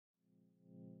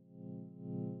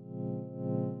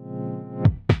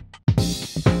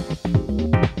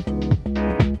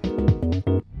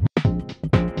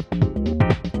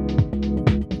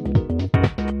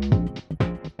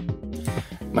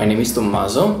name is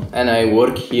Tommaso and I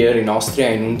work here in Austria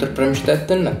in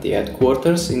Premstaetten at the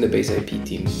headquarters in the base IP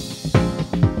team.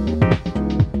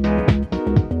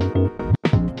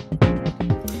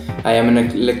 I am an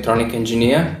electronic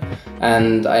engineer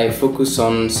and I focus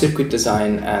on circuit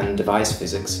design and device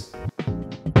physics.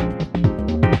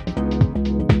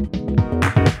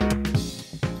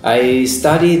 I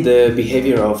study the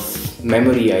behavior of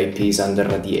memory IPs under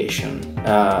radiation.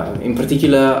 In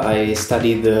particular, I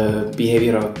study the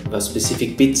behavior of a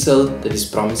specific bit cell that is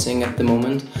promising at the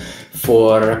moment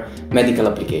for medical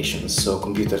applications, so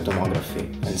computer tomography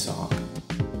and so on.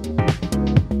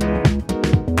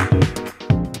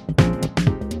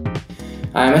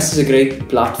 IMS is a great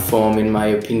platform, in my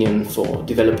opinion, for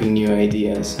developing new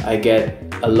ideas. I get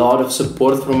a lot of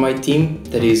support from my team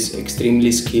that is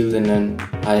extremely skilled and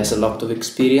has a lot of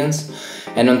experience.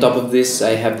 And on top of this,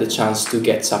 I have the chance to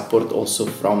get support also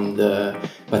from the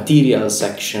material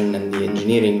section and the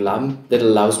engineering lab that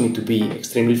allows me to be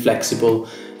extremely flexible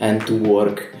and to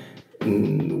work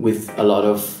with a lot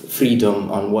of freedom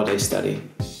on what I study.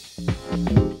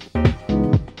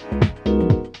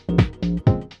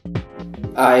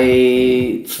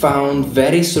 I found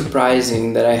very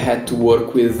surprising that I had to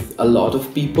work with a lot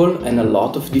of people and a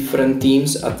lot of different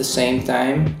teams at the same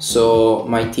time. So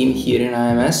my team here in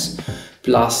IMS,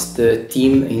 plus the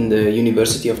team in the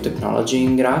University of Technology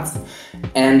in Graz,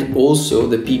 and also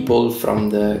the people from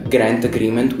the grant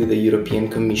agreement with the European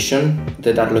Commission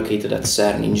that are located at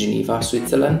CERN in Geneva,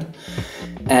 Switzerland.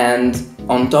 And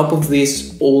on top of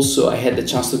this, also I had the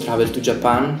chance to travel to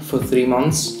Japan for 3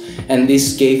 months. And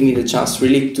this gave me the chance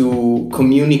really to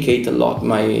communicate a lot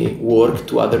my work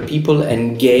to other people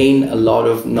and gain a lot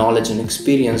of knowledge and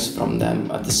experience from them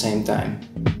at the same time.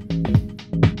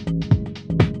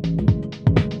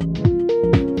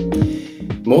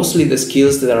 Mostly the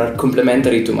skills that are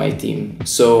complementary to my team.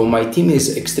 So my team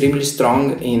is extremely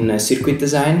strong in circuit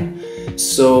design.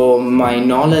 So my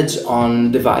knowledge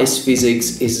on device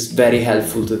physics is very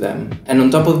helpful to them. And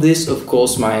on top of this, of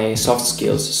course, my soft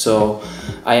skills. So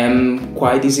I am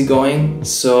quite easygoing.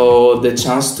 So the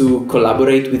chance to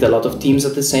collaborate with a lot of teams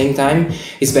at the same time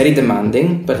is very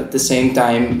demanding, but at the same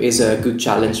time is a good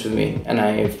challenge for me. And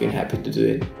I have been happy to do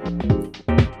it.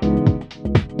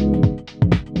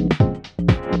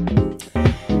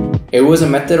 It was a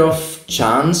matter of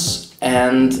chance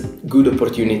and good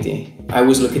opportunity. I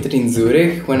was located in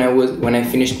Zurich when I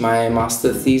finished my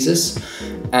master thesis,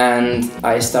 and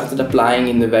I started applying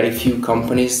in the very few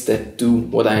companies that do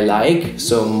what I like,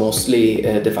 so mostly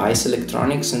device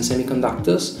electronics and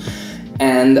semiconductors.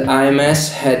 And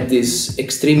IMS had this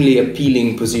extremely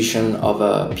appealing position of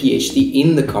a PhD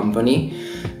in the company,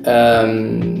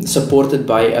 supported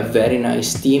by a very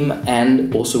nice team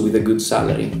and also with a good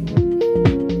salary.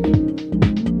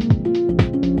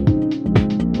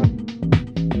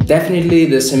 Definitely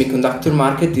the semiconductor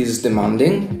market is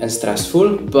demanding and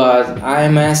stressful, but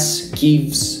IMS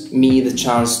gives me the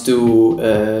chance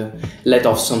to let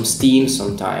off some steam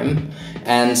sometime.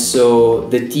 And so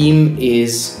the team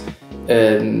is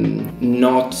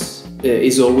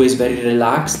always very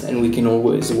relaxed, and we can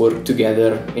always work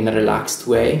together in a relaxed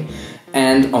way.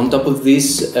 And on top of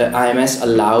this, IMS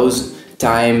allows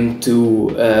time to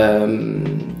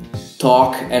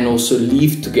talk and also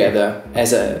live together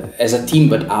as a team,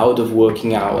 but out of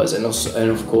working hours, and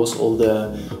of course all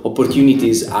the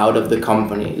opportunities out of the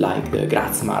company, like the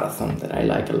Graz Marathon that I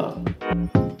like a lot.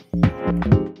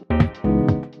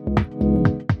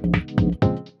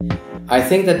 I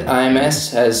think that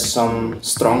IMS has some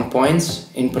strong points.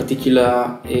 In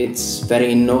particular, it's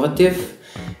very innovative.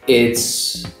 It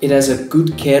has a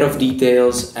good care of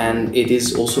details, and it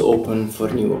is also open for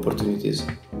new opportunities.